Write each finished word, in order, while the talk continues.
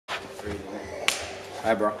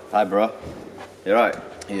Hi, bro. Hi, bro. You alright?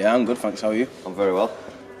 Yeah, I'm good, thanks. How are you? I'm very well.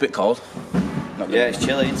 Bit cold. Not good. Yeah, it's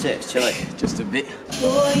chilly, isn't it? It's chilly. Just a bit.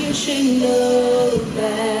 Boy, you should know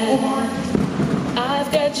that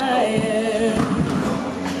I've got fire.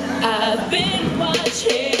 I've been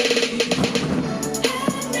watching.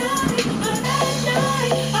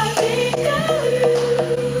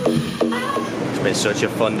 It's been such a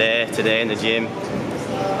fun day today in the gym.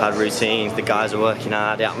 Had routines, the guys are working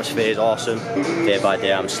hard, the atmosphere is awesome. Day by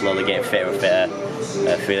day I'm slowly getting fitter and fitter,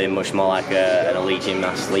 feeling much more like an elite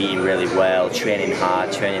gymnast, eating really well, training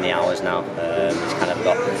hard, training the hours now. It's kind of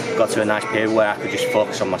got to a nice period where I could just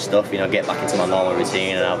focus on my stuff, you know, get back into my normal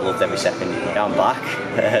routine, and I've loved every second. I'm back,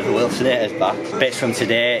 the Wilsonator's back. Bits from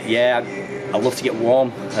today, yeah, I love to get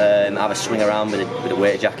warm, have a swing around with a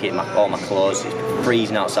weight jacket, all my clothes. It's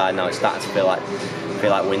freezing outside now, it's starting to feel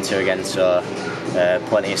like winter again, so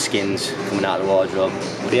plenty of skins coming out of the wardrobe.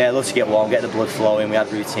 But yeah, I love to get warm, get the blood flowing. We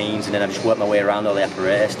had routines, and then I just worked my way around all the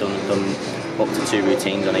apparatus, done up to 2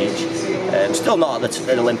 routines on each. Still not at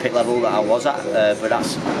the Olympic level that I was at, but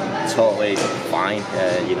that's totally fine,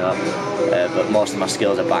 you know. But most of my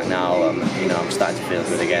skills are back now, you know, I'm starting to feel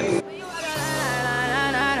good again.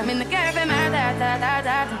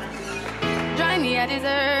 Drive me, I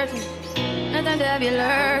deserve it. Nothing to be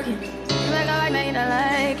lurking. You make a like me, I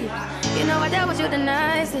like it. You know I dealt with you the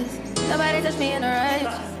nicest. Nobody touched me in a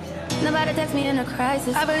righteous. Nobody text me in a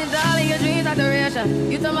crisis. I believed all of your dreams are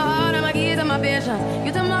duration. You took my heart, and my keys, and my vision.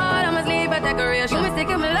 You took my heart, I'm asleep at decoration. You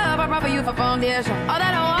mistaken my love, I brought for you for foundation. All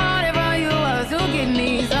that I wanted from you was to give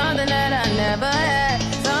me something that I never had,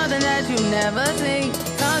 something that you never seen,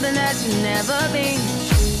 something that you never been.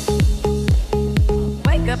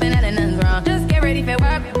 Wake up and nothing's wrong. Just get ready for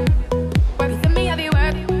work. Work it to me, I'll be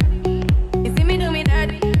work. You see me do me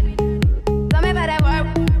dirty. Tell me about that work.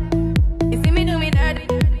 You see me do me dirty.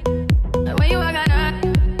 When you walk out,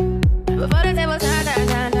 before the table turn.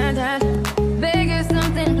 Beg you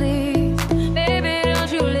something, please. Baby,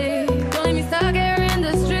 don't you leave. Don't leave me stuck here in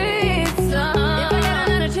the streets. If I get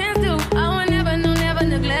another chance to, I will never, no, never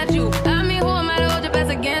neglect you. I mean, who am I to hold your best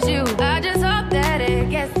against you? I just hope that it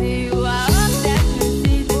gets to you.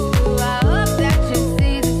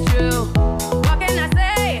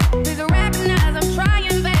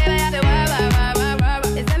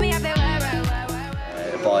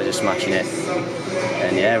 Smashing it,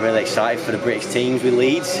 and yeah, really excited for the British teams with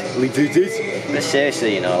Leeds. We did it. But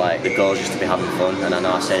seriously, you know, like the goal is just to be having fun, and I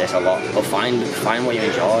know I say this a lot, but find what you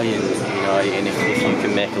enjoy, and you know, and if you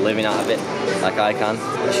can make a living out of it, like I can,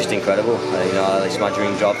 it's just incredible. You know, it's my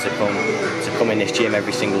dream job to come in this gym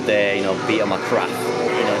every single day. You know, beat on my craft.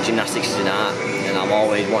 You know, gymnastics is an art, and I'm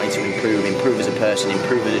always wanting to improve as a person,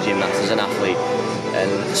 improve as a gymnast, as an athlete. And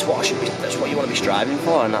that's what you want to be striving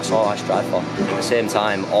for, and that's all I strive for. At the same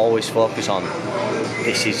time, always focus on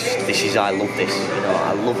this is I love this. You know,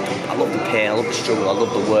 I love the pain, I love the struggle, I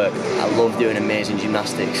love the work, I love doing amazing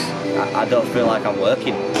gymnastics. I don't feel like I'm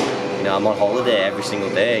working. You know, I'm on holiday every single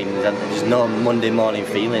day, and there's no Monday morning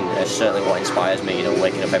feeling. It's certainly what inspires me, you know,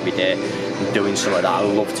 waking up every day and doing something that I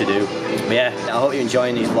love to do. But yeah, I hope you're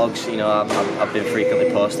enjoying these vlogs. You know, I've been frequently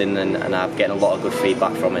posting, and I'm getting a lot of good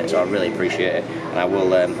feedback from it, so I really appreciate it. And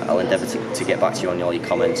I'll endeavour to get back to you on all your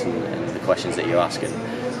comments and the questions that you ask, and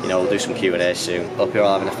you know, we'll do some Q&A soon. Hope you're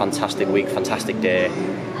all having a fantastic week, fantastic day.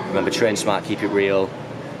 Remember, train smart, keep it real.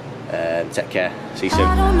 Take care. See you soon.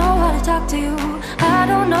 I don't know how to talk to you. I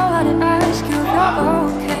don't know how to ask you if you're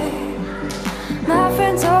okay. My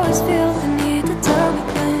friends always feel